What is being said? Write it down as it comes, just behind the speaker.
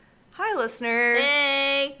Hi, listeners.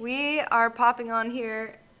 Hey! We are popping on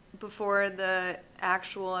here before the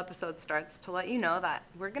actual episode starts to let you know that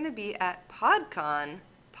we're going to be at PodCon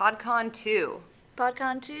 2.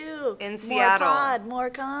 PodCon 2. In Seattle. More pod, more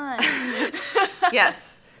con.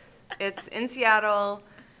 Yes. It's in Seattle,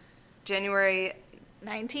 January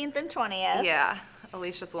 19th and 20th. Yeah.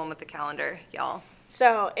 Alicia's the one with the calendar, y'all.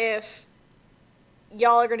 So if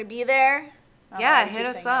y'all are going to be there, yeah, hit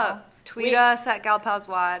us up. Tweet us at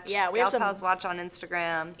GalPalsWatch. Yeah, we have GalPalsWatch on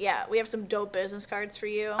Instagram. Yeah, we have some dope business cards for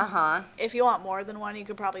you. Uh-huh. If you want more than one, you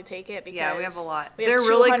could probably take it because yeah, we have a lot. They're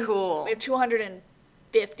really cool. We have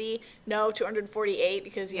 250. No, 248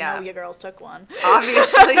 because you know you girls took one.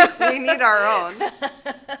 Obviously, we need our own.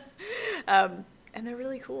 And they're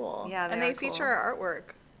really cool. Yeah, and they feature our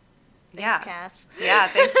artwork. Thanks, Cass. Yeah,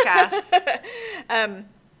 thanks, Cass.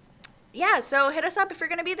 Yeah, so hit us up if you're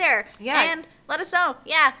going to be there. Yeah. And let us know.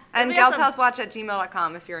 Yeah. And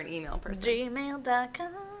galpalswatch@gmail.com if you're an email person.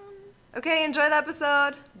 gmail.com. Okay, enjoy the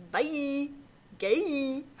episode. Bye.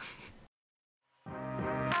 Gay.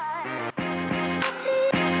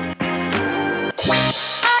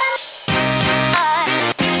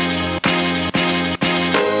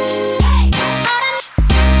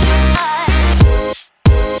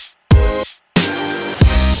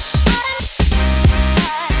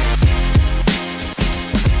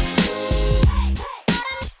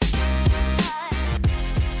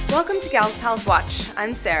 Welcome to Gal Pals Watch.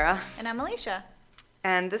 I'm Sarah. And I'm Alicia.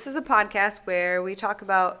 And this is a podcast where we talk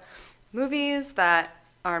about movies that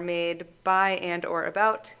are made by and or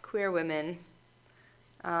about queer women.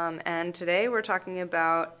 And today we're talking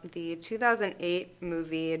about the 2008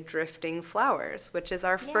 movie Drifting Flowers, which is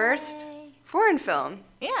our first foreign film.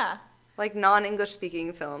 Yeah. Like non-English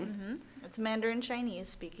speaking film. Mm-hmm. It's Mandarin Chinese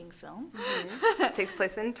speaking film. Mm-hmm. It takes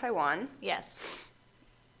place in Taiwan. Yes.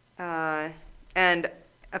 And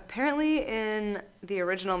apparently in the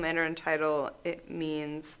original Mandarin title, it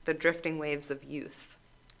means the drifting waves of youth.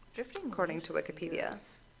 According to Wikipedia.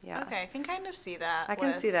 Yeah. Okay, I can kind of see that. I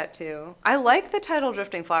can see that too. I like the title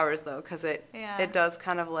Drifting Flowers though, because it does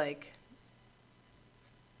kind of like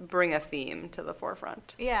bring a theme to the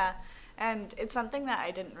forefront. Yeah, and it's something that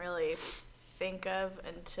I didn't really think of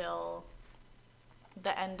until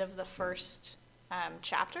the end of the first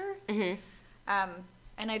chapter. Mm-hmm.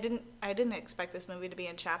 And I didn't expect this movie to be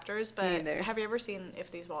in chapters, but have you ever seen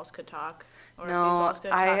If These Walls Could Talk? Or no, If These Walls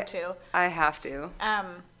Could Talk Too? I have to.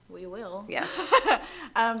 We will. Yes.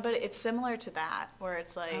 But it's similar to that, where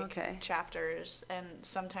it's like chapters, and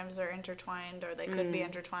sometimes they're intertwined, or they could be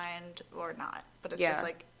intertwined, or not. But it's just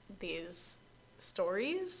like these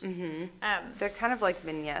stories. Mm-hmm. They're kind of like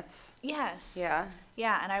vignettes. Yes. Yeah.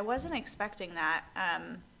 Yeah, and I wasn't expecting that.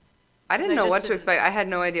 I didn't know what to expect. I had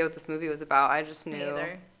no idea what this movie was about. I just knew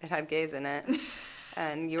it had gays in it.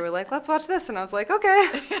 And you were like, let's watch this. And I was like,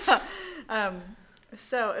 okay. Yeah.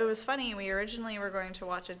 So it was funny. We originally were going to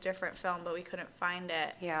watch a different film, but we couldn't find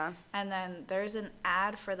it. Yeah. And then there's an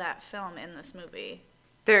ad for that film in this movie.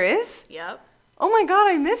 There is? Yep. Oh my God,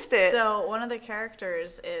 I missed it. So one of the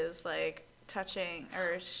characters is like touching,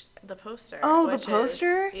 or the poster. Oh, the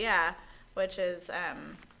poster? Which is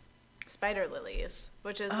spider lilies,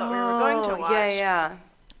 which is what we were going to watch. Yeah.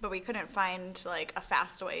 But we couldn't find like a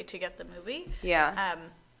fast way to get the movie. Yeah.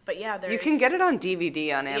 But yeah, there's... You can get it on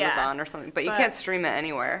DVD on Amazon or something, but you can't stream it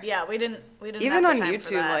anywhere. Yeah, we didn't even have the on time YouTube,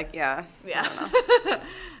 for that. like yeah.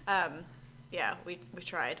 Yeah, we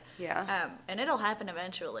tried. Yeah. And it'll happen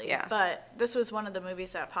eventually. Yeah. But this was one of the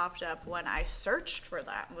movies that popped up when I searched for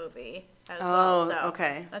that movie as well. So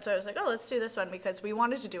okay. That's why I was like, let's do this one, because we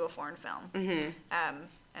wanted to do a foreign film. Mm-hmm.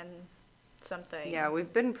 And something... Yeah,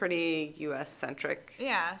 we've been pretty U.S.-centric.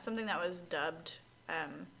 Yeah, something that was dubbed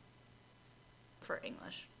for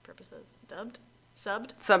English purposes. Dubbed?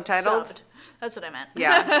 Subbed? Subtitled? Subbed. That's what I meant.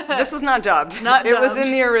 Yeah. This was not dubbed. Not dubbed. It was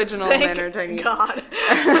in the original Mandarin Chinese. God.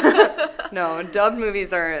 No, dubbed movies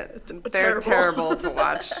they're terrible to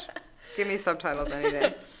watch. Give me subtitles any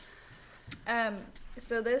day.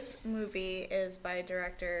 So this movie is by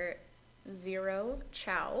director Zero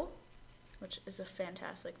Chow, which is a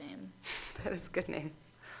fantastic name. That is a good name.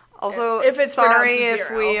 Also, if it's sorry if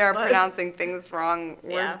zero, we are pronouncing things wrong.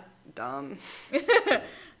 We're dumb.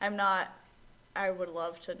 I would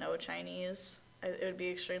love to know Chinese. It would be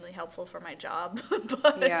extremely helpful for my job,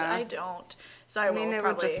 but I don't. So I mean, it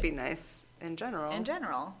would just be nice in general. In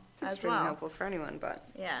general, it's extremely helpful for anyone, but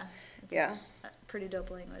it's a pretty dope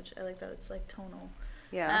language. I like that it's like tonal.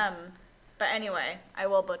 Yeah. But anyway, I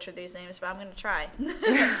will butcher these names, but I'm gonna try.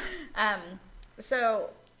 So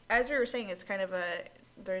as we were saying, it's kind of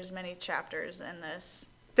there's many chapters in this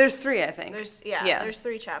There's 3, I think. There's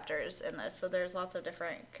 3 chapters in this, so there's lots of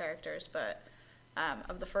different characters, but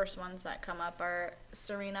of the first ones that come up are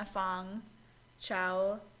Serena Fong,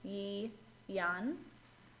 Chao Yi Yan,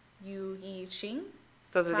 Yu Yi Ching.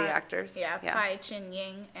 Those are the actors. Yeah, Pai Chin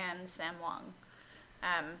Ying and Sam Wong.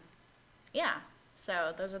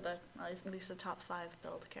 So those are at least the top 5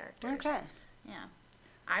 billed characters. Okay. Yeah.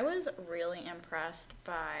 I was really impressed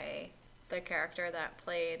by the character that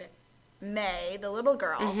played May, the little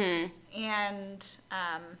girl, and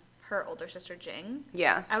her older sister Jing.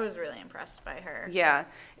 Yeah. I was really impressed by her. Yeah.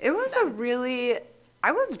 It was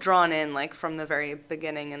I was drawn in, like, from the very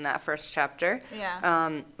beginning in that first chapter.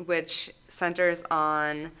 Yeah. Which centers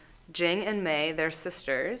on Jing and May, they're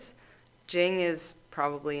sisters. Jing is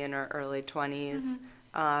probably in her early 20s.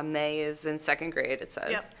 May is in 2nd grade, it says.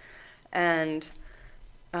 Yep. And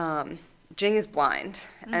Jing is blind,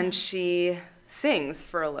 and she sings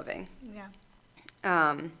for a living.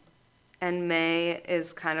 Yeah. And May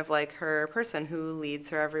is kind of like her person who leads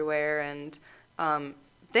her everywhere, and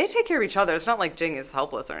they take care of each other. It's not like Jing is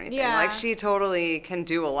helpless or anything. Yeah. Like, she totally can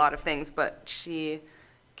do a lot of things, but she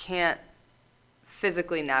can't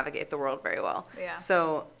physically navigate the world very well. Yeah.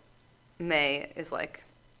 So May is like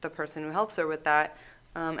the person who helps her with that.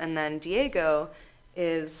 And then Diego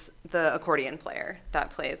is the accordion player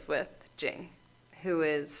that plays with Jing, who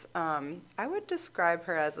is, I would describe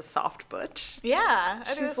her as a soft butch. Yeah,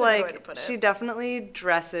 I think that's a good way to put it. She definitely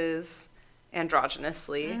dresses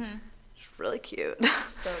androgynously. She's really cute.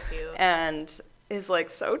 So cute. And is,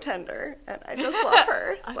 like, so tender, and I just love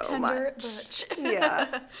her so tender much. butch.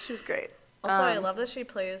 Yeah, she's great. Also, I love that she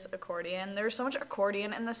plays accordion. There's so much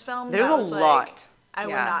accordion in this film. There's that a was, like, lot. I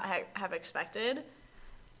would not have expected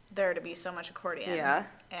there to be so much accordion. Yeah.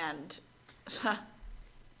 And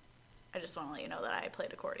I just want to let you know that I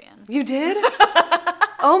played accordion. You did?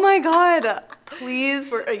 Oh my god. Please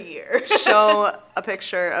For a year. show a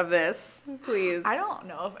picture of this, please. I don't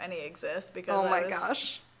know if any exist because Oh my I was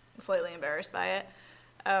gosh. slightly embarrassed by it.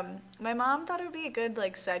 My mom thought it would be a good,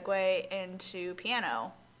 like, segue into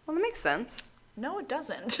piano. Well, that makes sense. No, it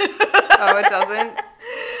doesn't. Oh, it doesn't?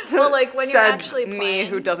 Well, like, when you're Said actually me playing.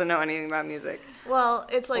 who doesn't know anything about music. Well,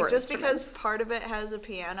 it's like Or just because instruments. part of it has a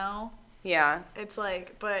piano, Yeah. it's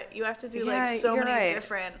like, but you have to do Yeah, like so you're many right.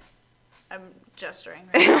 different. I'm gesturing.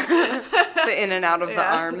 Right now. The in and out of the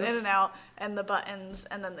arms. in and out, and the buttons,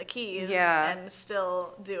 and then the keys, Yeah. and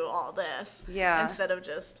still do all this. Yeah. Instead of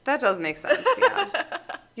just. That does make sense, yeah.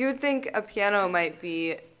 You would think a piano might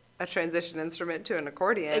be a transition instrument to an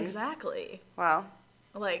accordion. Exactly. Wow.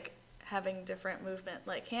 Like having different movement,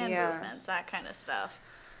 like hand Yeah. movements, that kind of stuff.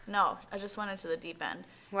 No, I just went into the deep end.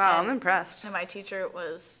 Wow, And- I'm impressed. And my teacher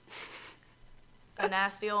was a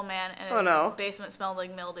nasty old man, and Oh, his no. basement smelled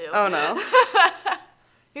like mildew. Oh, no.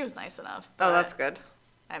 He was nice enough. Oh, but, that's good.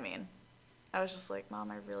 I mean, I was just like,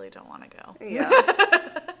 Mom, I really don't want to go.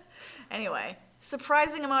 Yeah. Anyway,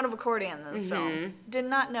 surprising amount of accordion in this Mm-hmm. film. Did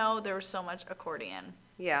not know there was so much accordion.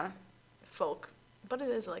 Yeah. Folk. But it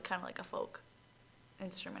is like kind of like a folk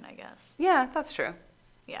instrument, I guess. Yeah, that's true.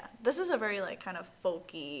 Yeah. This is a very like kind of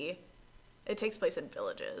folky. It takes place in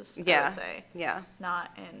villages, I Yeah. would say. Yeah.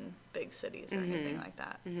 Not in big cities or anything like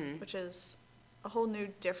that, which is a whole new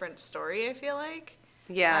different story, I feel like.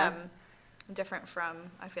 Yeah. Different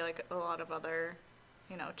from, I feel like, a lot of other,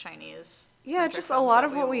 Chinese. Yeah, centric just a films lot that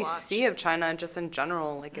of what will we watch. see of China, just in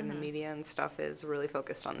general, like in the media and stuff, is really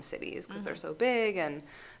focused on the cities because they're so big and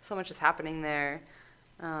so much is happening there.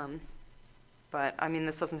 But, I mean,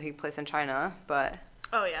 this doesn't take place in China, but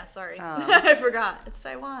Oh, yeah, sorry. I forgot. It's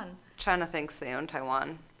Taiwan. China thinks they own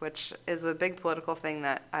Taiwan, which is a big political thing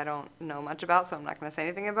that I don't know much about, so I'm not going to say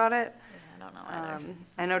anything about it. Yeah, I don't know either.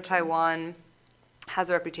 I know Taiwan has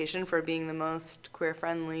a reputation for being the most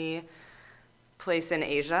queer-friendly place in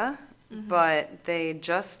Asia, but they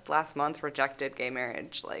just last month rejected gay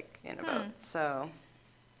marriage, like, in a vote. So,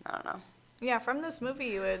 I don't know. Yeah, from this movie,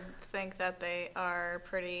 you would think that they are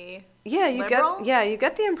pretty Yeah, liberal. you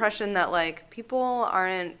get the impression that, like, people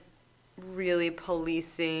aren't really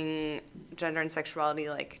policing gender and sexuality,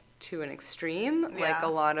 like, to an extreme, like Yeah. a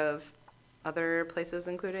lot of other places,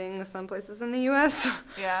 including some places in the U.S.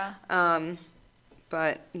 Yeah.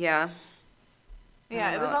 But, yeah.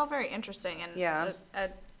 Yeah, don't it was know. all very interesting. And, Yeah.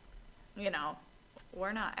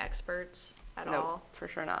 We're not experts at No, all. for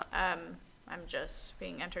sure not. I'm just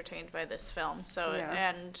being entertained by this film, so Yeah.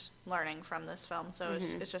 and learning from this film. So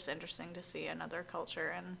it's just interesting to see another culture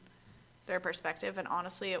and their perspective. And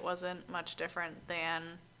honestly, it wasn't much different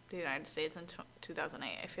than the United States in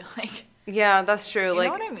 2008. I feel like. Yeah, that's true. You like,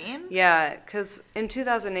 know what I mean? Yeah, because in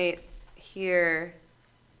 2008 here,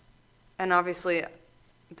 and obviously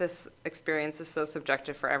this experience is so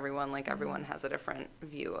subjective for everyone. Like, everyone has a different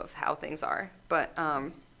view of how things are. But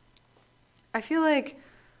I feel like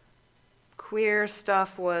queer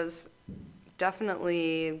stuff was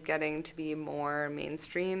definitely getting to be more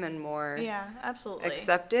mainstream and more absolutely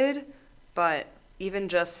accepted. But even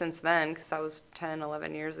just since then, because that was 10,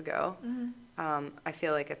 11 years ago, I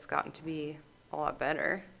feel like it's gotten to be a lot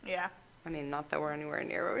better. Yeah. I mean, not that we're anywhere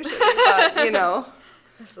near where we should be, but, you know.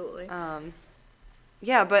 Absolutely.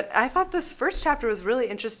 Yeah, but I thought this first chapter was really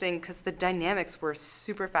interesting because the dynamics were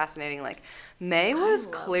super fascinating. Like, May was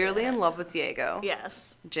clearly in love with Diego.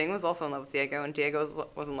 Yes. Jing was also in love with Diego, and Diego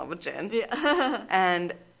was in love with Jin. Yeah.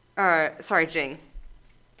 And, Jing.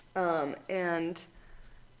 And,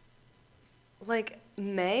 like,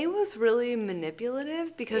 May was really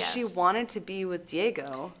manipulative because she wanted to be with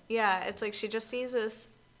Diego. Yeah, it's like she just sees this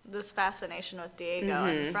fascination with Diego,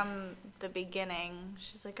 and from the beginning,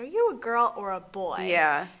 she's like, "Are you a girl or a boy?"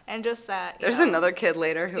 Yeah. And just that. There's another kid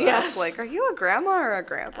later who asks, like, "Are you a grandma or a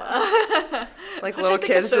grandpa?" Like, little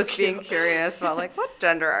kids so just being curious about, like, what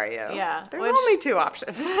gender are you? Yeah. There's only two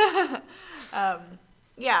options.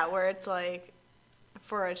 Yeah, where it's like,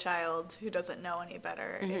 for a child who doesn't know any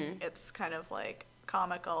better, it's kind of like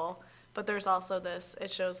comical, but there's also this, it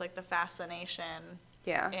shows like the fascination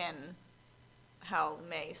in how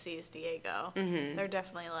May sees Diego. They're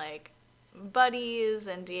definitely like buddies,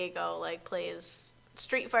 and Diego like plays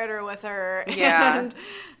Street Fighter with her and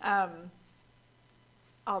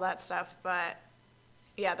all that stuff, but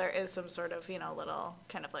yeah, there is some sort of, you know, little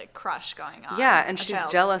kind of like crush going on. Yeah, and she's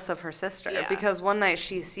jealous of her sister because one night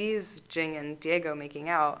she sees Jing and Diego making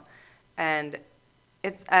out, and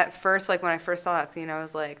it's at first, like, when I first saw that scene, I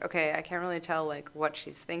was like, okay, I can't really tell, like, what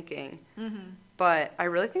she's thinking. But I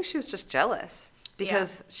really think she was just jealous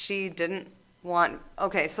because she didn't want...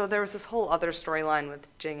 Okay, so there was this whole other storyline with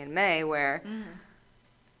Jing and May where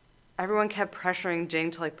everyone kept pressuring Jing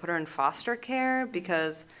to, like, put her in foster care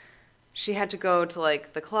because she had to go to,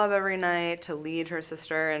 like, the club every night to lead her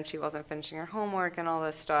sister, and she wasn't finishing her homework and all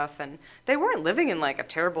this stuff. And they weren't living in, like, a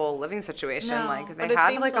terrible living situation. No, like, they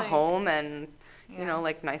had, like, a home and... you know,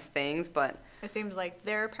 like, nice things, but... It seems like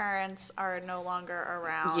their parents are no longer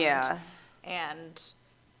around. Yeah. And,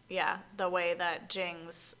 the way that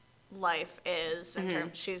Jing's life is, in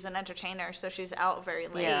terms, she's an entertainer, so she's out very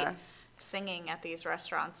late singing at these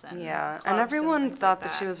restaurants and clubs and everyone and thought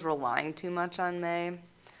like that she was relying too much on May,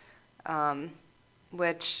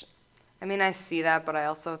 which, I mean, I see that, but I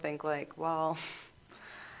also think, like, well,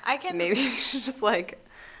 maybe you should just, like...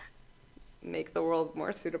 make the world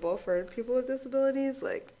more suitable for people with disabilities,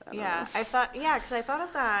 like, I don't know. Because I thought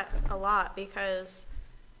of that a lot, because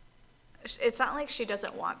it's not like she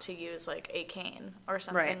doesn't want to use, like, a cane or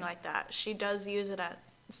something like that. She does use it at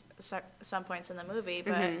some points in the movie,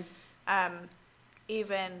 but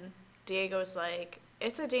even Diego's like,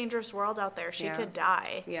 it's a dangerous world out there. She could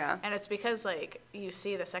die. Yeah. And it's because, like, you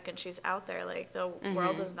see the second she's out there, like, the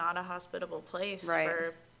world is not a hospitable place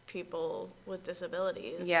for people with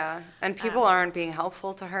disabilities. Yeah, and people aren't being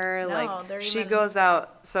helpful to her. No, like, she goes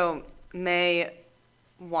out, so May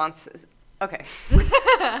wants... Okay.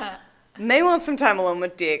 May wants some time alone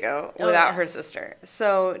with Diego without her sister.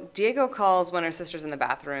 So Diego calls when her sister's in the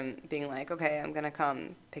bathroom, being like, okay, I'm going to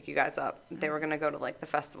come pick you guys up. They were going to go to, like, the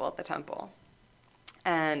festival at the temple.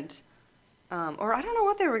 And... or I don't know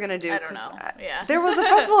what they were going to do. I don't know. There was a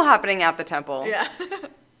festival happening at the temple. Yeah.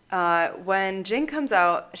 When Jing comes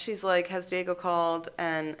out, she's like, has Diego called?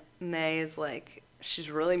 And May is like,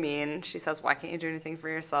 she's really mean. She says, why can't you do anything for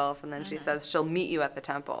yourself? And then she says, she'll meet you at the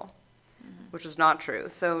temple, which is not true.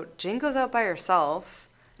 So Jing goes out by herself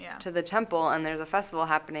to the temple, and there's a festival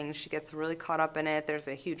happening. She gets really caught up in it. There's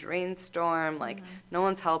a huge rainstorm. Like, no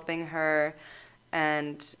one's helping her.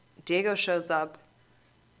 And Diego shows up.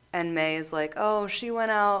 And May is like, oh, she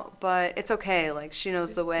went out, but it's okay. Like, she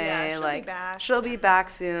knows the way. She'll be back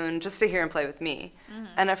soon, just to hear him play with me.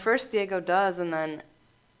 And at first Diego does, and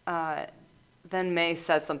then May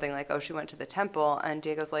says something like, oh, she went to the temple. And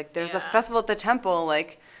Diego's like, there's a festival at the temple.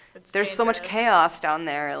 Like, there's dangerous. So much chaos down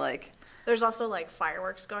there. Like, there's also, like,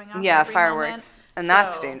 fireworks going on. Yeah, fireworks. And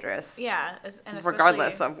that's dangerous. Yeah. And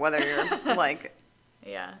regardless of whether you're, like,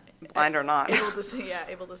 blind or not. Able to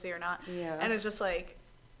see or not. Yeah. And it's just like...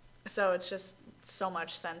 So it's just so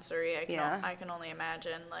much sensory. I can only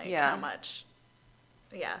imagine, like, how much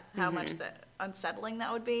unsettling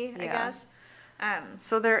that would be, I guess.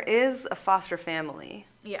 So there is a foster family.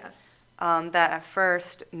 Yes. That at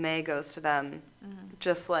first May goes to them,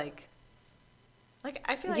 just like... Like,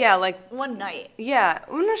 I feel like, like one night. Yeah.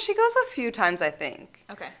 Well, no, she goes a few times, I think.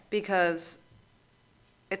 Okay. Because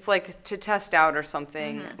it's like to test out or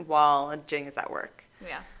something while Jing is at work.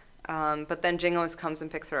 Yeah. But then Jing always comes and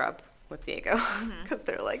picks her up with Diego because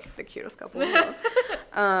they're like the cutest couple in the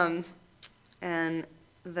world. And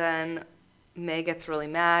then May gets really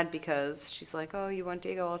mad because she's like, oh, you want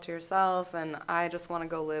Diego all to yourself, and I just want to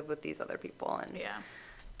go live with these other people. And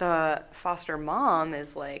the foster mom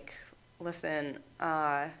is like, listen,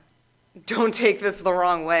 don't take this the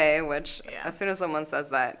wrong way, which as soon as someone says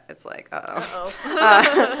that, it's like, uh-oh.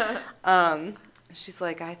 She's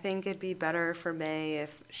like, I think it'd be better for May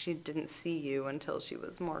if she didn't see you until she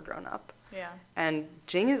was more grown up. Yeah. And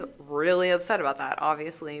Jing is really upset about that,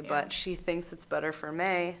 obviously, but she thinks it's better for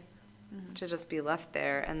May to just be left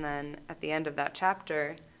there. And then at the end of that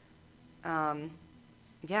chapter,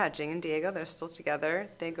 Jing and Diego, they're still together.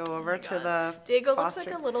 They go over to the Diego foster.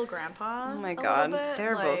 looks like a little grandpa. Oh my god,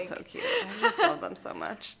 they're both so cute. I just love them so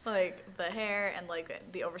much. Like the hair and like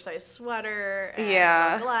the oversized sweater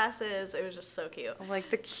and the glasses. It was just so cute.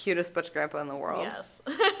 Like the cutest butch grandpa in the world. Yes.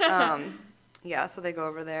 So they go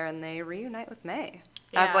over there and they reunite with May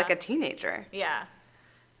as like a teenager. Yeah.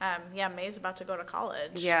 May's about to go to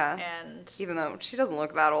college. Yeah. And even though she doesn't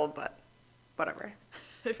look that old, but whatever.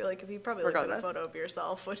 I feel like if you probably looked at a photo of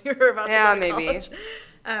yourself when you were about to go to college.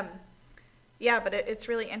 But it's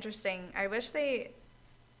really interesting. I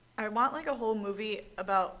want like a whole movie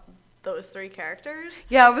about those three characters.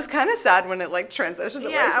 Yeah, it was kind of sad when it like transitioned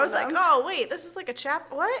away from I was them. like, oh wait, this is like a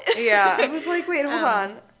what? Yeah, I was like, wait, hold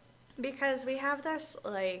on. Because we have this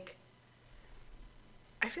like,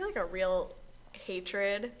 I feel like a real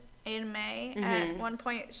hatred in May at one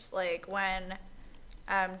point, just like when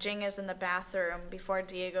Jing is in the bathroom before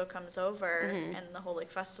Diego comes over and the whole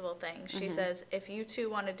like festival thing. She says, if you two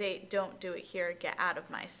want to date, don't do it here. Get out of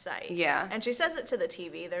my sight. Yeah. And she says it to the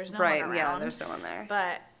TV. There's no one around. Yeah, there's no one there.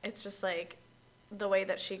 But it's just like the way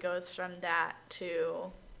that she goes from that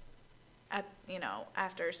to,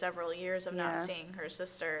 after several years of not seeing her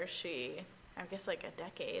sister, I guess like a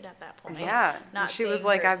decade at that point. Yeah. Not she was seeing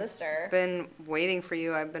like, her I've sister. been waiting for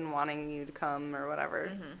you. I've been wanting you to come or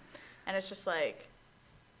whatever. And it's just like,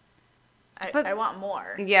 I want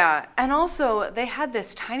more. Yeah. And also, they had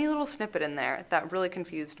this tiny little snippet in there that really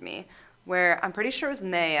confused me, where I'm pretty sure it was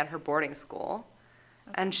May at her boarding school.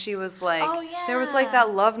 And she was like, there was like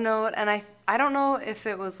that love note. And I don't know if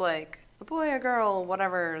it was like a boy, a girl,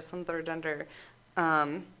 whatever, some third gender.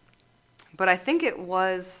 But I think it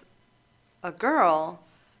was a girl,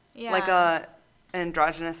 like a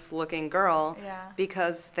androgynous looking girl,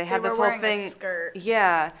 because they had this whole thing. A skirt.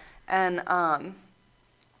 Yeah. And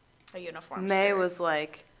a uniform May skirt. was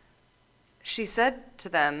like, she said to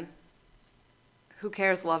them, who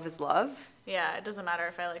cares, love is love. Yeah, it doesn't matter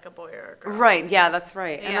if I like a boy or a girl. Right, yeah, that's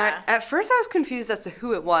right. Yeah. And at first I was confused as to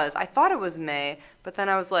who it was. I thought it was May, but then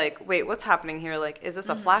I was like, wait, what's happening here? Like, is this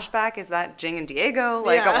a flashback? Is that Jing and Diego,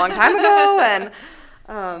 like, a long time ago?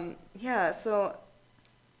 And,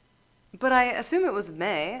 but I assume it was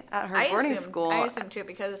May at her boarding school. I assume too,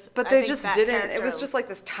 because But they just didn't. It was just like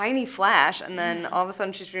this tiny flash, and then all of a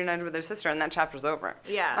sudden she's reunited with her sister, and that chapter's over.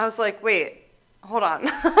 Yeah. I was like, wait, hold on.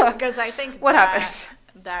 Because I think what happened?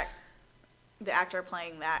 That the actor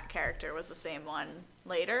playing that character was the same one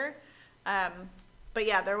later. But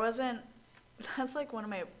yeah, there wasn't. That's like one of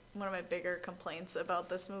my bigger complaints about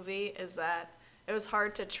this movie is that it was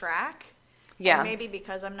hard to track. Yeah. And maybe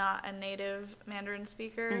because I'm not a native Mandarin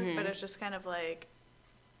speaker, but it's just kind of like,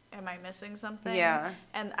 am I missing something? Yeah.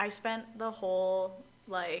 And I spent the whole,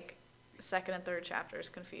 like, second and third chapters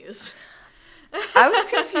confused. I was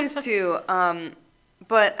confused too,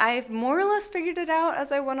 but I more or less figured it out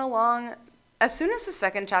as I went along. As soon as the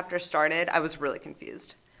second chapter started, I was really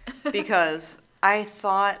confused because I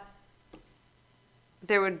thought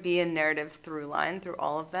there would be a narrative through line through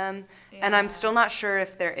all of them, and I'm still not sure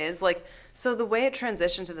if there is. Like, so the way it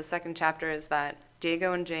transitioned to the second chapter is that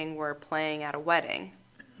Diego and Jing were playing at a wedding,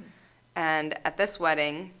 and at this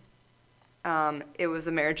wedding, it was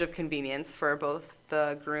a marriage of convenience for both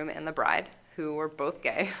the groom and the bride, who were both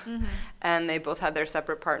gay, and they both had their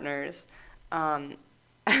separate partners.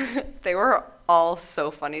 They were all so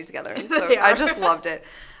funny together, and so I just loved it.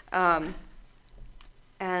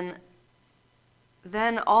 And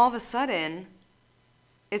then all of a sudden,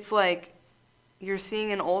 it's like you're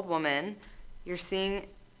seeing an old woman, you're seeing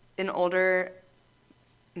an older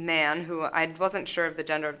man who I wasn't sure of the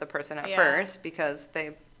gender of the person at first because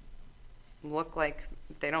they look like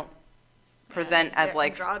they don't present as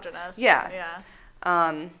like androgynous. Yeah.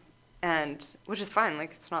 And which is fine.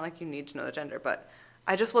 Like, it's not like you need to know the gender, but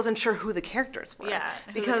I just wasn't sure who the characters were. Yeah.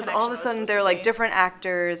 Because all of a sudden they're like different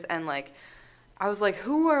actors, and like I was like,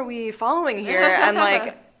 who are we following here? And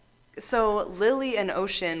like, so Lily and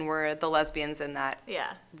Ocean were the lesbians in that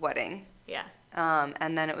wedding. Yeah.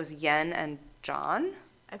 and then it was Yen and John.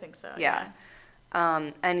 I think so. Yeah.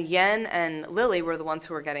 And Yen and Lily were the ones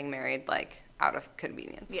who were getting married, like, out of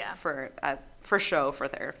convenience. Yeah. For show for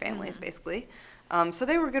their families, basically. So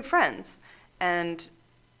they were good friends. And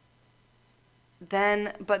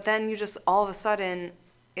then you just, all of a sudden,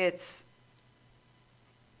 this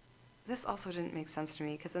also didn't make sense to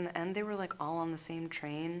me, because in the end they were, like, all on the same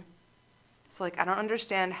train. So, like, I don't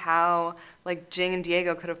understand how, like, Jing and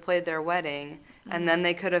Diego could have played their wedding, and then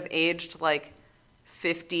they could have aged, like,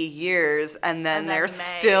 50 years, and then they're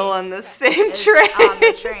still on the same train. On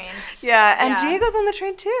the train. Yeah, and Diego's on the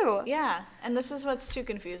train, too. Yeah, and this is what's too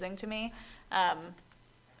confusing to me.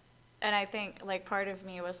 And I think, like, part of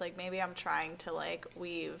me was, like, maybe I'm trying to, like,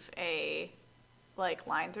 weave a, like,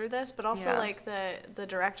 line through this, but also, like, the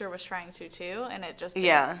director was trying to, too, and it just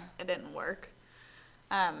didn't work.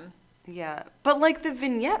 Yeah, but, like, the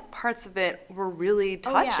vignette parts of it were really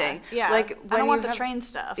touching. Yeah. Like, I don't want the train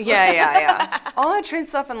stuff. Yeah. All that train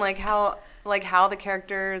stuff and, like, how the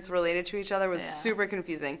characters related to each other was super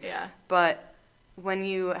confusing. Yeah. But when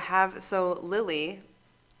you have, so Lily,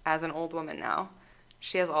 as an old woman now,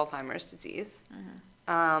 she has Alzheimer's disease,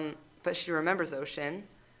 but she remembers Ocean,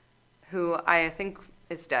 who I think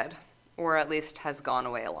is dead, or at least has gone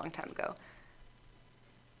away a long time ago.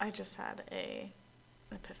 I just had a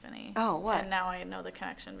epiphany. Oh, what? And now I know the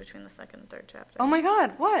connection between the second and third chapter. Oh my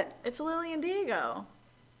God, what? It's Lily and Diego.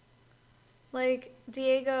 Like,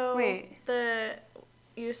 Diego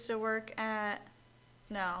used to work at...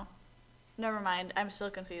 No. Never mind. I'm still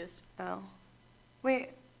confused. Oh. Wait,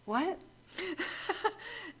 what?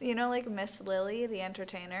 You know, like, Miss Lily, the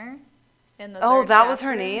entertainer? In the Oh, third that was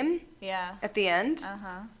her chapter? name? Yeah. At the end?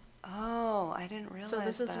 Uh-huh. Oh, I didn't realize that. So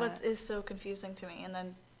this is what is so confusing to me. And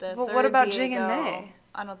then the But third what about Diego, Jing and May?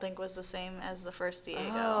 I don't think was the same as the first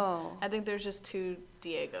Diego. Oh. I think there's just two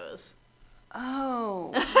Diegos.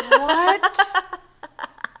 Oh, what?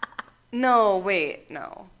 No, wait,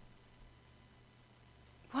 no.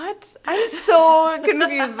 What? I'm so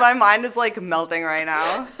confused. My mind is, like, melting right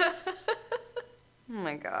now. Oh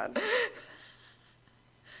my God.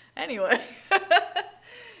 Anyway.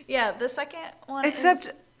 Yeah, the second one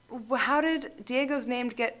Except, how did Diego's name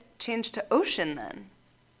get changed to Ocean then?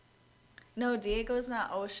 No, Diego's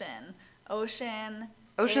not Ocean. Ocean's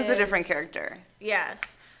a different character.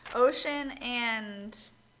 Yes. Ocean and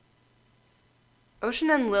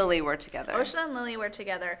Lily were together.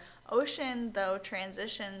 Ocean, though,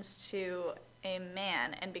 transitions to a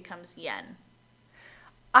man and becomes Yen.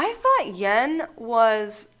 I thought Yen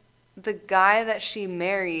was the guy that she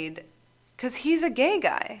married, because he's a gay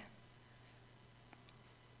guy.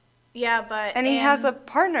 Yeah, but... And he has a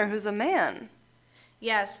partner who's a man.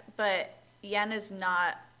 Yes, but Yen is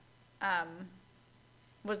not...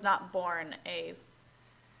 was not born a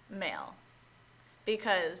male.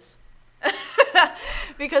 Because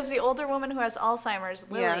the older woman who has Alzheimer's,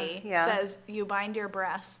 Lily, says, you bind your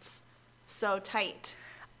breasts so tight.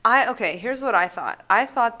 Okay, here's what I thought. I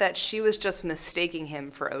thought that she was just mistaking him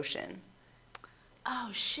for Ocean. Oh,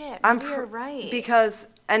 shit. You're right. Because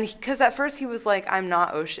at first he was like, I'm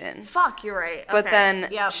not Ocean. Fuck, you're right. But then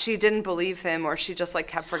she didn't believe him, or she just, like,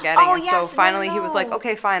 kept forgetting. And so finally he was like,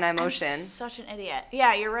 okay, fine, I'm Ocean. I'm such an idiot.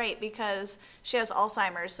 Yeah, you're right, because she has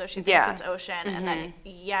Alzheimer's, so she thinks it's Ocean. And then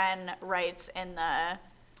Yen writes in the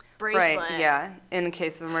bracelet. Right, yeah. In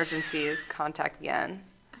case of emergencies, contact Yen.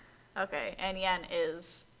 Okay, and Yen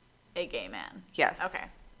is a gay man. Yes. Okay.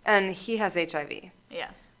 And he has HIV.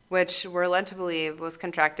 Yes. Which we're led to believe was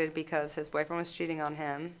contracted because his boyfriend was cheating on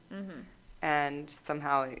him, and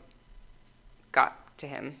somehow it got to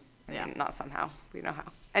him. I mean, not somehow. We know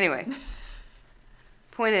how. Anyway,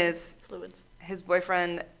 point is, fluids. His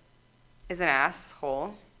boyfriend is an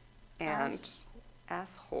asshole, and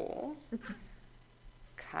asshole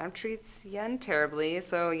kind of treats Yen terribly.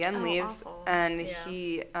 So Yen leaves, awful. And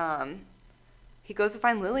he goes to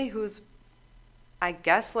find Lily, who's, I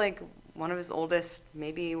guess, like, one of his oldest,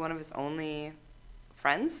 maybe one of his only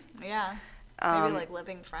friends. Yeah. Maybe, like,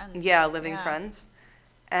 living friends. Yeah, living friends.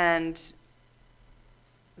 And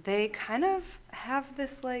they kind of have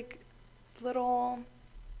this, like, little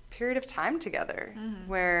period of time together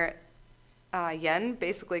where Yen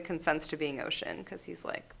basically consents to being Ocean because he's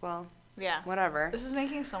like, well, whatever. This is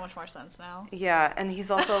making so much more sense now. Yeah, and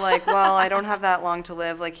he's also like, well, I don't have that long to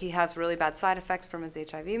live. Like, he has really bad side effects from his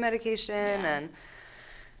HIV medication,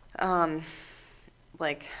 and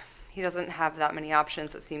like, he doesn't have that many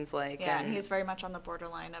options, it seems like. Yeah, and he's very much on the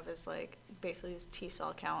borderline of his, like, basically his T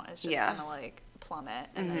cell count is just gonna, like, plummet,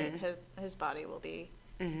 and then his body will be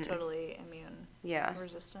totally immune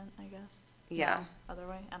resistant, I guess. Yeah. No, other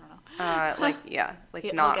way? I don't know.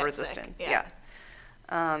 Like not resistance. Yeah.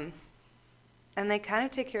 And they kind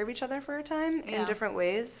of take care of each other for a time in different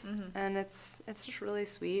ways, and it's just really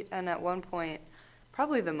sweet. And at one point,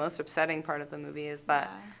 probably the most upsetting part of the movie is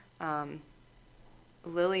that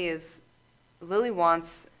Lily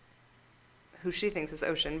wants who she thinks is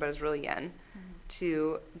Ocean, but is really Yen,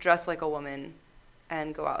 to dress like a woman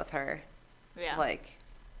and go out with her, like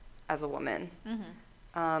as a woman.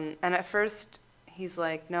 And at first he's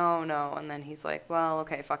like, no, and then he's like, well,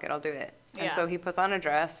 okay, fuck it, I'll do it. And so he puts on a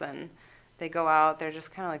dress and they go out. They're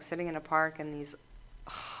just kind of like sitting in a park, and these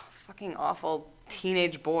fucking awful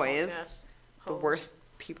teenage boys, the worst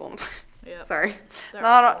people. Sorry,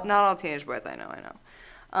 not all teenage boys. I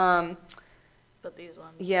know. But these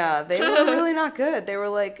ones. Yeah, they were really not good. They were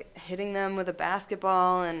like hitting them with a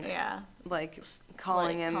basketball and like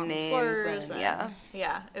calling him names. And,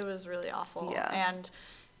 it was really awful. Yeah. And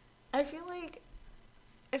I feel like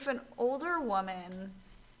if an older woman,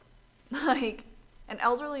 like an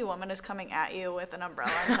elderly woman, is coming at you with an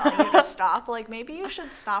umbrella and telling you to stop, like maybe you should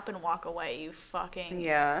stop and walk away, you fucking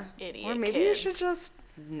idiot. Or maybe kids. you should just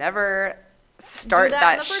never start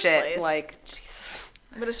that shit. Place. Like, Jesus.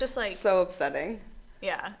 But it's just like so upsetting.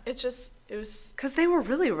 Yeah, it was because they were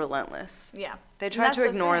really relentless. Yeah, they tried to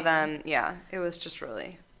ignore them. Yeah, it was just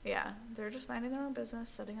really. Yeah, they were just minding their own business,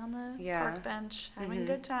 sitting on the park bench, having a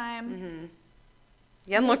good time.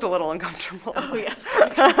 Yen looked a little uncomfortable. Oh, yes. He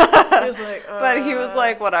was like, but he was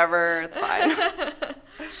like, whatever, it's fine.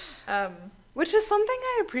 Which is something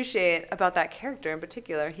I appreciate about that character in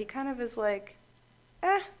particular. He kind of is like,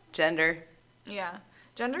 gender. Yeah.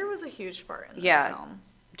 Gender was a huge part in this film.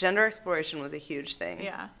 Gender exploration was a huge thing.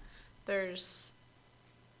 Yeah. There's,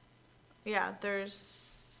 what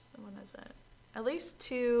is it? At least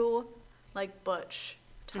 2, like, butch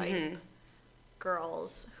type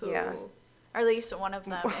girls who... Yeah. Or at least one of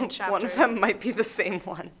them in chapter... One of them might be the same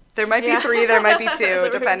one. There might be 3, there might be 2,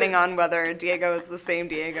 depending on whether Diego is the same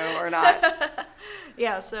Diego or not.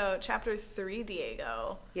 Yeah, so chapter 3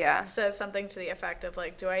 Diego says something to the effect of,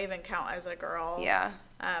 like, do I even count as a girl? Yeah.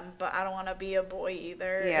 But I don't want to be a boy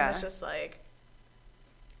either. Yeah. And it's just, like,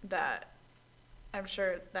 that... I'm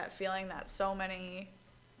sure that feeling that so many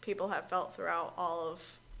people have felt throughout all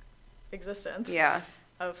of existence. Yeah.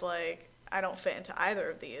 Of, like... I don't fit into either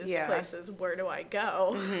of these places. Where do I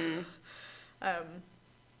go?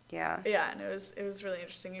 Yeah, and it was really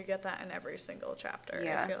interesting. You get that in every single chapter.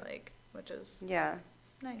 I feel like, which is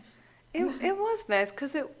nice. It was nice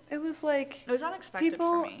because it was like it was unexpected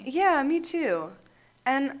for me. Yeah, me too.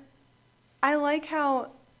 And I like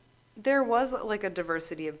how there was like a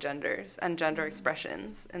diversity of genders and gender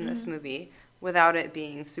expressions in this movie without it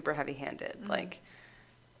being super heavy-handed. Like,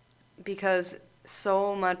 because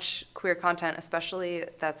so much queer content, especially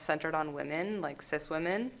that's centered on women, like cis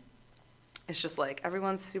women, it's just like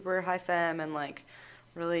everyone's super high femme and like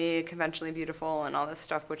really conventionally beautiful and all this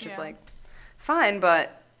stuff, which is like fine,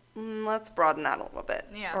 but let's broaden that a little bit,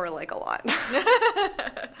 or like a lot.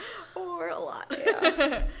 Or a lot.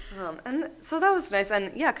 And so that was nice,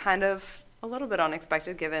 and kind of a little bit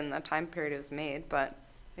unexpected given the time period it was made, but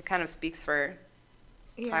it kind of speaks for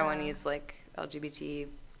Taiwanese like LGBTQIA2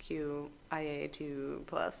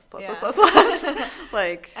 plus.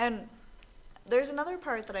 Like, and there's another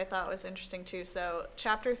part that I thought was interesting too. So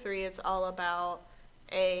chapter 3 is all about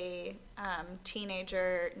a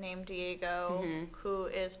teenager named Diego who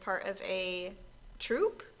is part of a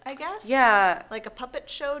troupe, I guess. Yeah. Like a puppet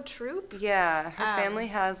show troupe. Yeah. Her family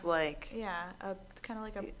has like. Yeah. Kind of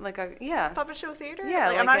like a puppet show theater. Yeah.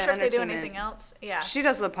 Like, I'm not sure if they do anything else. Yeah. She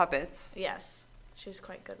does the puppets. Yes. She's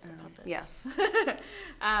quite good with the puppets. Yes.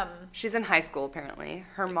 She's in high school, apparently.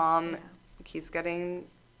 Her mom keeps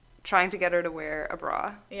trying to get her to wear a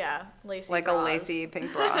bra. Yeah, lacy like bras. A lacy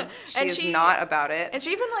pink bra. She is not about it. And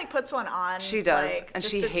she even, like, puts one on. She does, like, and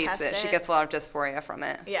she hates it. She gets a lot of dysphoria from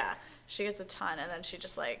it. Yeah, she gets a ton, and then she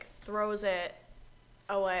just, like, throws it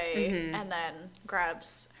away and then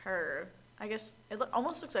grabs her... I guess it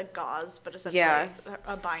almost looks like gauze, but essentially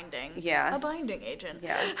a binding. Yeah. A binding agent.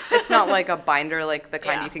 Yeah. It's not like a binder like the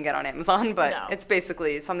kind you can get on Amazon, but it's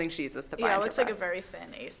basically something she uses to bind her it looks like a very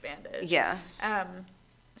thin ace bandage. Yeah.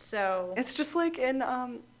 So... It's just like in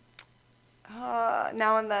Now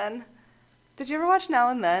and Then. Did you ever watch Now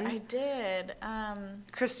and Then? I did.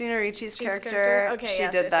 Christina Ricci's character. Okay, she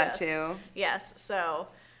did that too. Yes. So,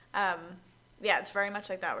 it's very much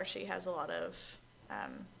like that where she has a lot of...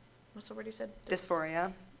 what's the word you said?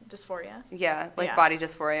 Dysphoria. Dysphoria? Yeah, like body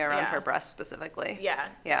dysphoria around her breasts specifically. Yeah.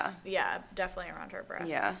 Yeah. Yeah, definitely around her breasts.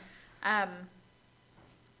 Yeah.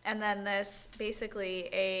 And then this,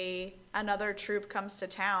 basically, another troupe comes to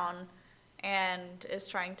town and is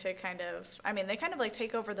trying to they kind of like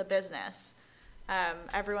take over the business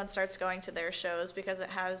everyone starts going to their shows because it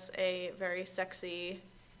has a very sexy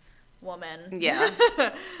woman. Yeah.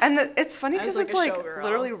 And it's funny because like it's a like showgirl.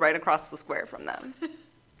 literally right across the square from them.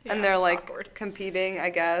 Yeah, and they're it's like awkward. competing, I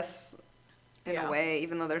guess, in Yeah. a way,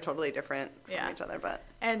 even though they're totally different from Yeah. each other. But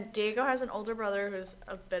And Diego has an older brother who's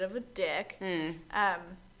a bit of a dick.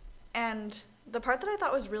 And the part that I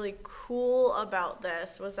thought was really cool about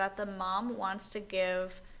this was that the mom wants to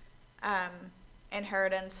give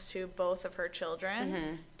inheritance to both of her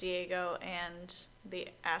children, Diego and the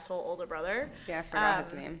asshole older brother. yeah, I forgot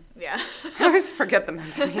his name. Yeah. I always forget the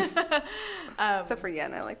men's names. Except for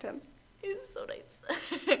Yen, I liked him. He's so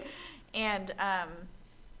nice. And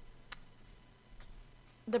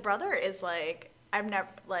the brother is like, I've never,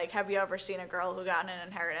 like, have you ever seen a girl who got an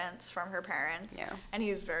inheritance from her parents? Yeah. And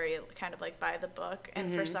he's very kind of like by the book,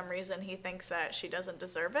 and for some reason he thinks that she doesn't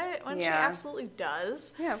deserve it when she Yeah. absolutely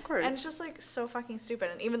does. Yeah, of course. And it's just like so fucking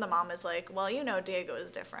stupid. And even the mom is like, well, you know, Diego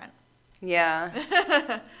is different.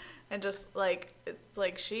 Yeah. And just like, it's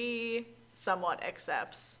like she somewhat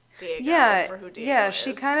accepts Diego for who Diego is. Yeah,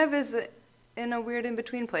 she kind of is in a weird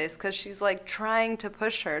in-between place because she's like trying to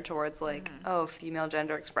push her towards like female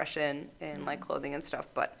gender expression in like clothing and stuff,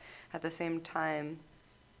 but at the same time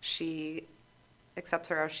she accepts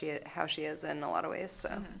her how she is in a lot of ways. So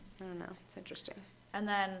I don't know, it's interesting. And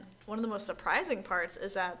then one of the most surprising parts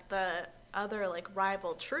is that the other like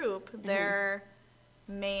rival troupe, their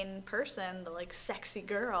main person, the like sexy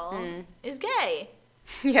girl, is gay.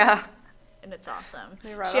 Yeah. And it's awesome.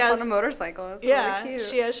 They ride off on a motorcycle. It's really cute.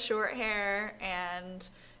 She has short hair, and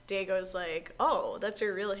Diego's like, oh, that's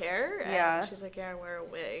your real hair? And she's like, yeah, I wear a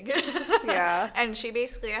wig. Yeah. And she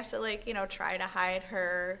basically has to, like, you know, try to hide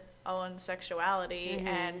her own sexuality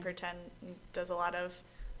and pretend, does a lot of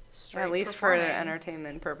straight At least performing. for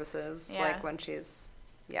entertainment purposes, Yeah. like when she's,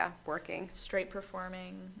 working. Straight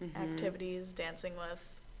performing activities, dancing with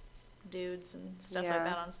dudes and stuff like Yeah.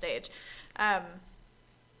 that on stage.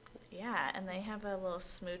 Yeah, and they have a little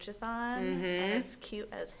smooch-a-thon, and it's cute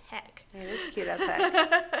as heck. It is cute as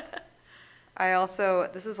heck. I also,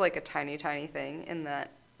 this is like a tiny, tiny thing in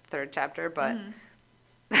that third chapter, but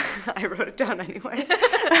I wrote it down anyway.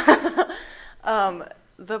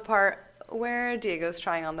 The part where Diego's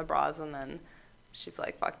trying on the bras and then she's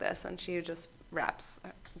like, fuck this, and she just wraps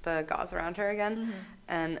the gauze around her again,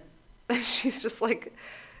 and she's like,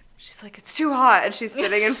 it's too hot, and she's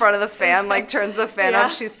sitting in front of the fan, like, turns the fan on,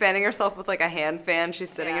 she's fanning herself with, like, a hand fan, she's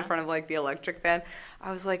sitting in front of, like, the electric fan.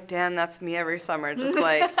 I was like, damn, that's me every summer, just,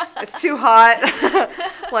 like, it's too hot,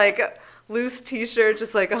 like, loose t-shirt,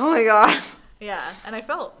 just like, oh my god. Yeah, and I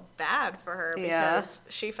felt bad for her because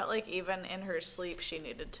she felt like even in her sleep she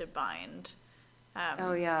needed to bind.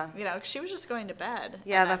 Oh, yeah. You know, 'cause she was just going to bed.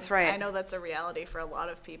 Yeah, and that's right. I know that's a reality for a lot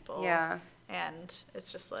of people. Yeah. And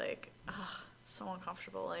it's just like, ugh, so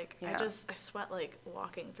uncomfortable. Like, Yeah. I sweat like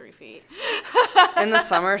walking 3 feet. In the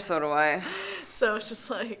summer, so do I. So it's just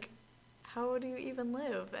like, how do you even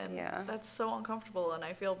live? And Yeah. that's so uncomfortable. And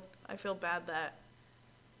I feel bad that,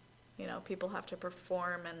 you know, people have to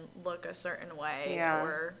perform and look a certain way. Yeah.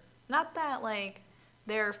 Or not that, like,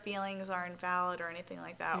 their feelings are invalid or anything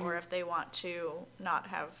like that, or if they want to not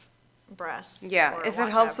have breasts. Yeah, or if want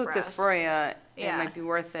it to helps have with breasts. dysphoria, Yeah. it might be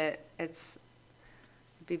worth it. It'd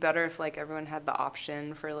be better if, like, everyone had the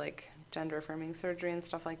option for, like, gender-affirming surgery and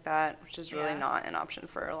stuff like that, which is really not an option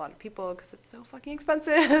for a lot of people because it's so fucking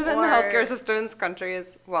expensive, and the healthcare system in this country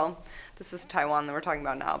is, well, this is Taiwan that we're talking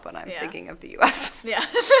about now, but I'm thinking of the U.S. Yeah.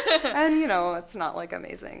 And, you know, it's not, like,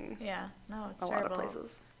 amazing. Yeah, no, it's a terrible. lot of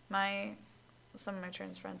places. Some of my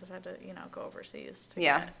trans friends have had to, you know, go overseas to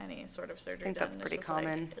Yeah. get any sort of surgery I think done. that's It's pretty just like,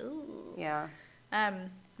 common. ooh. Yeah.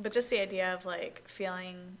 But just the idea of, like,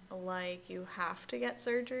 feeling like you have to get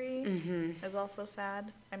surgery is also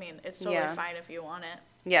sad. I mean, it's totally fine if you want it,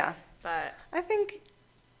 Yeah. but I think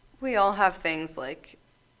we all have things, like,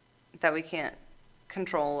 that we can't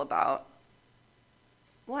control about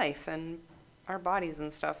life and our bodies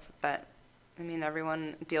and stuff that, I mean,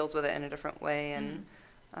 everyone deals with it in a different way, and,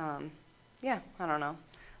 I don't know.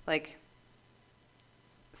 Like,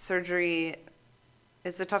 surgery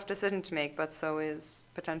is a tough decision to make, but so is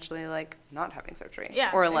potentially, like, not having surgery. Yeah,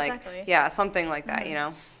 or, like, exactly. something like that, you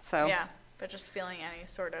know? So, yeah, but just feeling any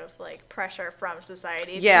sort of, like, pressure from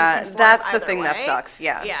society to yeah, conform that's the either thing that way. sucks.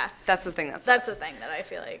 Yeah. Yeah. That's the thing that sucks. That's the thing that I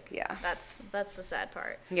feel like, Yeah. that's the sad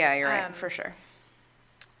part. Yeah, you're right, for sure.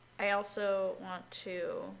 I also want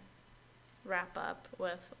to wrap up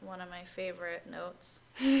with one of my favorite notes,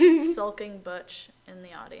 sulking butch in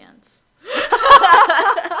the audience.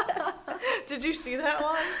 Did you see that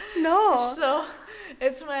one? No. So,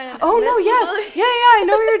 it's when Oh, Miss no, yes. Lily- Yeah, I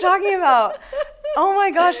know what you're talking about. Oh,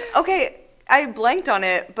 my gosh. Okay, I blanked on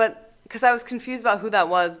it, but because I was confused about who that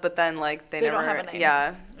was, but then like they never. Don't have a name.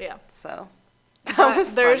 Yeah. Yeah. So. That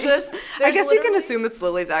was there's funny. just I guess you can assume it's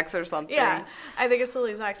Lily's ex or something. Yeah, I think it's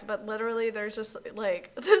Lily's ex, but literally there's just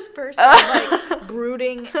like this person like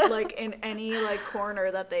brooding like in any like corner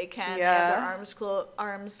that they can. Yeah. They have their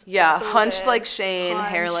arms. Yeah, folded, hunched like Shane,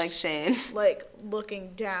 hair hunched, like Shane. like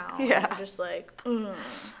looking down. Yeah. Just like.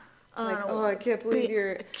 Like, I can't believe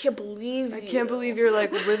I can't believe you're like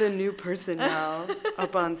with a new person now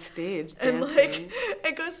up on stage dancing. And like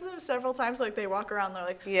it goes to them several times. Like they walk around, they're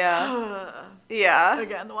like, yeah.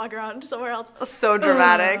 Again, they walk around somewhere else. So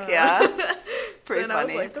dramatic, yeah. It's pretty funny. I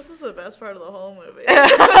was like, this is the best part of the whole movie.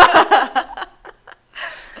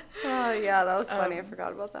 Oh yeah, that was funny. I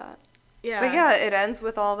forgot about that. Yeah. But yeah, it ends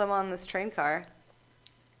with all of them on this train car.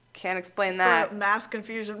 Can't explain that. For mass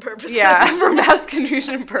confusion purposes. Yeah, for mass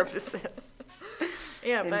confusion purposes.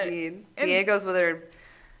 Yeah, but... Indeed. Diego's with her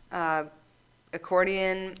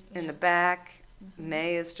accordion in the back. Mm-hmm.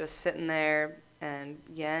 May is just sitting there, and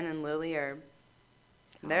Yen and Lily are...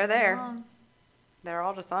 They're there. Along. They're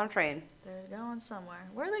all just on a train. They're going somewhere.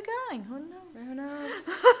 Where are they going? Who knows? Who knows?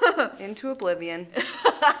 Into oblivion.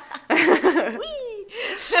 Whee!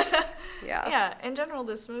 Yeah. Yeah, in general,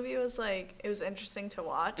 this movie was like, it was interesting to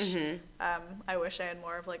watch. Mm-hmm. I wish I had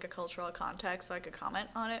more of like a cultural context so I could comment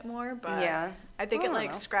on it more, but yeah. I think it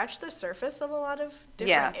like scratched the surface of a lot of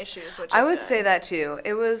different issues, which is I would good. say that too.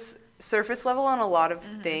 It was surface level on a lot of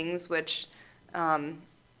things, which I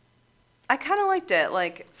kind of liked it.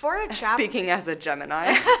 Like, for a speaking as a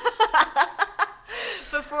Gemini.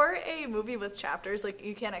 Before a movie with chapters, like,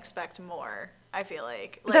 you can't expect more, I feel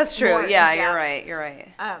like. That's true. Yeah, in-depth. you're right.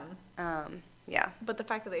 Yeah. But the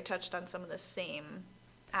fact that they touched on some of the same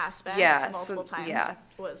aspects multiple times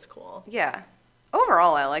was cool. Yeah.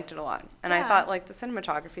 Overall, I liked it a lot. And I thought, like, the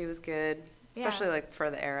cinematography was good, especially, like, for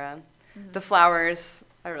the era. Mm-hmm. The flowers,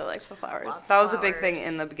 I really liked the flowers. That was a big thing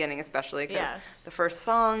in the beginning, especially, because the first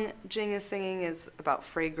song Jing is singing is about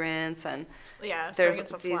fragrance, and there's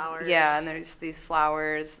fragrance of these flowers. Yeah, and there's these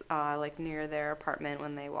flowers, like, near their apartment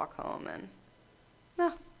when they walk home, and...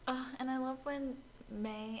 And I love when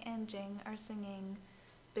May and Jing are singing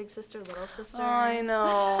Big Sister, Little Sister. Oh, I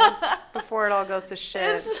know. Before it all goes to shit.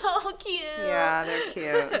 It's so cute. Yeah, they're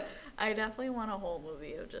cute. I definitely want a whole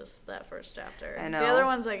movie of just that first chapter. I know. The other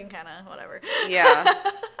ones I can kind of, whatever. Yeah.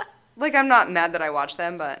 Like, I'm not mad that I watched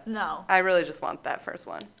them, but no. I really just want that first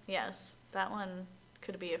one. Yes. That one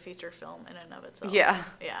could be a feature film in and of itself. Yeah.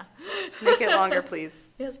 Yeah. Make it longer, please.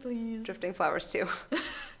 Yes, please. Drifting flowers, too.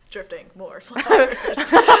 Drifting, more flowers.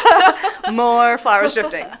 More flowers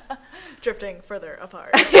drifting. Drifting further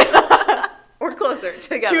apart. Or closer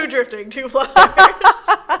together. Two drifting, two flowers.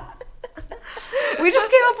 We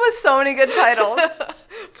just came up with so many good titles.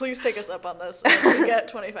 Please take us up on this. We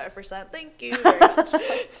get 25%. Thank you very much.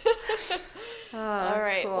 All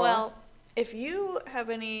right. Cool. Well, if you have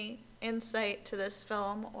any insight to this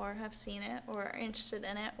film or have seen it or are interested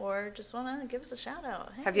in it or just want to give us a shout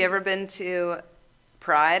out. Hey. Have you ever been to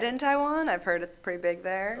Pride in Taiwan? I've heard it's pretty big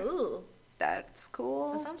there. Ooh. That's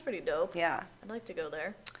cool. That sounds pretty dope. Yeah. I'd like to go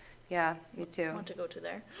there. Yeah, me too. I want to go to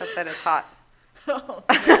there. Except that it's hot. Oh,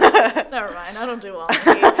 yeah. Never mind. I don't do well on heat.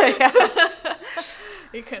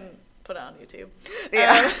 You can put it on YouTube.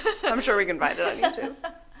 Yeah. I'm sure we can find it on YouTube.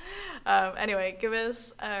 Anyway, give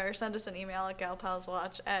us or send us an email at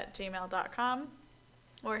galpalswatch@gmail.com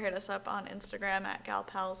or hit us up on Instagram at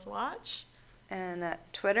galpalswatch. And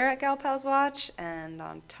at Twitter at galpalswatch and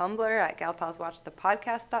on Tumblr at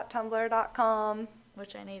galpalswatchthepodcast.tumblr.com.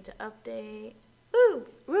 Which I need to update. Woo!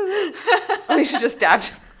 Woo! Alicia just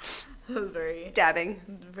dabbed. Very dabbing.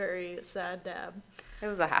 Very sad dab. It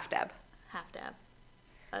was a half dab. Half dab.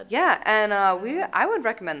 Yeah, and I would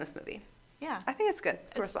recommend this movie. Yeah. I think it's good.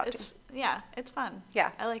 It's worth watching. It's fun.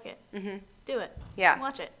 Yeah. I like it. Mm-hmm. Do it. Yeah.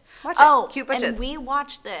 Watch it. Watch it. Cute butches. And we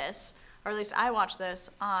watched this, or at least I watched this,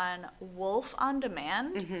 on Wolf On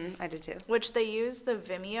Demand. Mm-hmm. I did too. Which they use the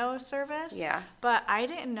Vimeo service. Yeah. But I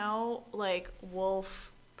didn't know, like,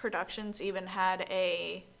 Wolf Productions even had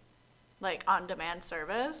a, like, on-demand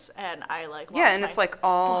service, and I, like, lost and it's, like,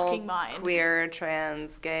 all fucking mind. Queer,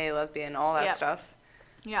 trans, gay, lesbian, all that stuff.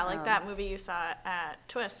 Yeah, like that movie you saw at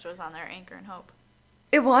Twist was on there, Anchor and Hope.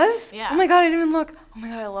 It was? Yeah. Oh my god, I didn't even look. Oh my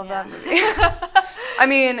god, I love that movie. I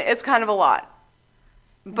mean, it's kind of a lot.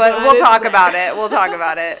 But we'll talk about it. We'll talk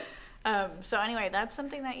about it. So anyway, that's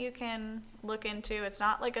something that you can look into. It's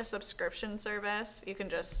not like a subscription service. You can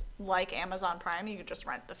just, like Amazon Prime, you can just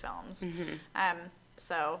rent the films. Mm-hmm.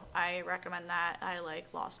 So I recommend that. I, like,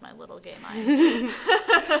 lost my little gay mind.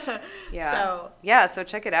 Yeah. So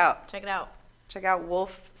check it out. Check it out. Check out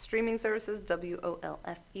Wolf streaming services,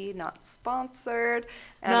 WOLFE, not sponsored.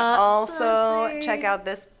 And Not also sponsored. check out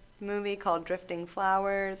this movie called Drifting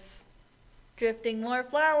Flowers. Drifting more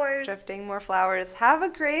flowers. Drifting More Flowers. Have a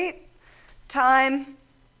great time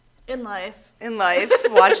In life. in life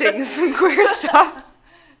watching some queer stuff.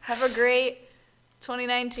 Have a great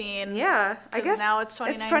 2019. Yeah, I 'Cause guess now it's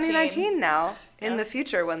 2019. It's 2019 now. In Yeah. the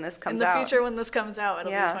future when this In comes the out. future, when this comes out,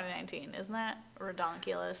 it'll Yeah. be 2019. Isn't that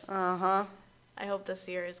redonkulous? Uh-huh. I hope this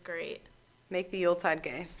year is great. Make the Yuletide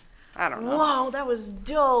gay. I don't know. Whoa, that was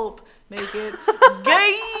dope. Make it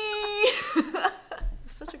gay.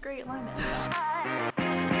 Such a great line.